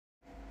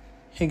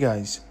Hey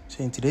guys,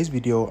 so in today's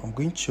video I'm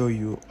going to show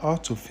you how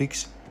to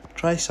fix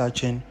try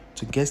searching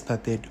to get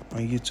started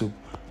on YouTube.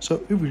 So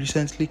if you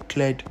recently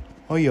cleared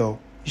all your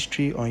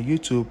history on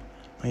YouTube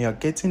and you're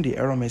getting the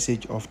error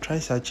message of try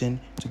searching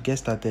to get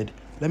started,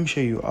 let me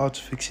show you how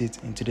to fix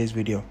it in today's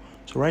video.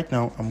 So right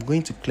now I'm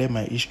going to clear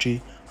my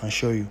history and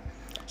show you.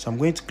 So I'm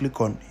going to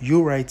click on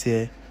you right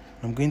here.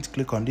 I'm going to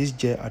click on this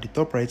J at the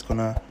top right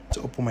corner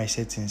to open my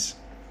settings.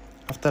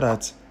 After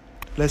that,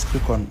 let's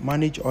click on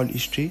manage all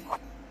history.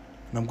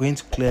 And I'm going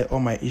to clear all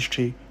my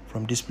history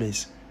from this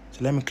place.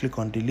 So let me click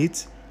on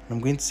delete and I'm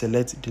going to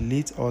select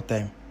delete all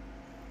time.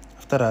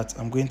 After that,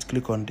 I'm going to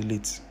click on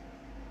delete.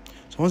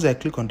 So once I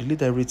click on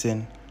delete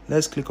everything,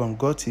 let's click on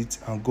got it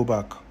and go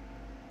back.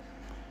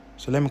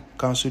 So let me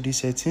cancel these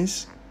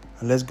settings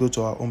and let's go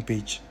to our home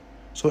page.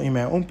 So in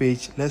my home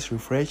page, let's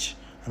refresh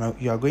and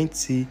you are going to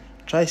see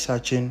try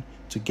searching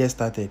to get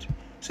started.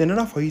 So in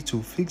order for you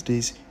to fix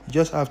this, you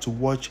just have to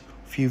watch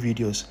few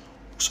videos.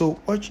 So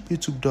what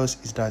YouTube does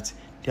is that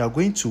they are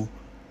going to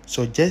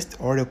suggest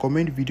or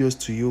recommend videos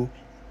to you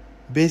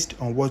based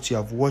on what you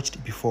have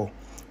watched before.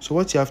 So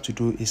what you have to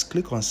do is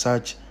click on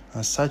search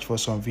and search for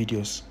some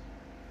videos.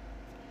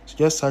 So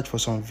just search for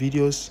some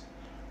videos.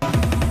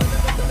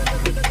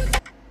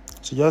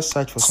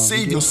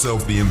 Save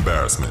yourself the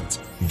embarrassment.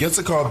 Get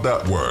a card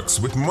that works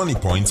with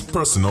MoneyPoint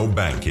Personal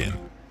Banking.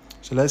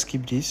 So let's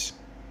keep this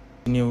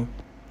new.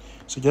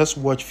 So just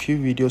watch few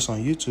videos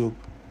on YouTube.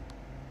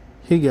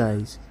 Hey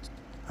guys,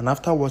 and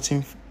after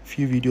watching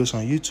few videos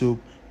on YouTube,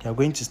 they are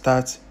going to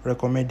start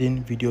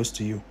recommending videos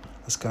to you.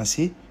 As you can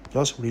see,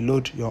 just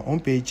reload your home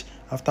page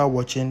after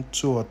watching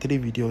 2 or 3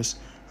 videos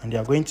and they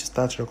are going to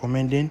start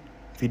recommending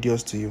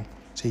videos to you.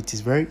 So it is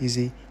very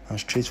easy and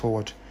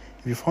straightforward.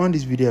 If you found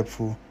this video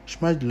helpful,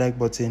 smash the like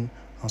button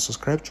and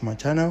subscribe to my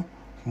channel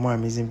for more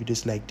amazing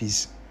videos like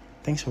this.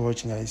 Thanks for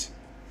watching, guys.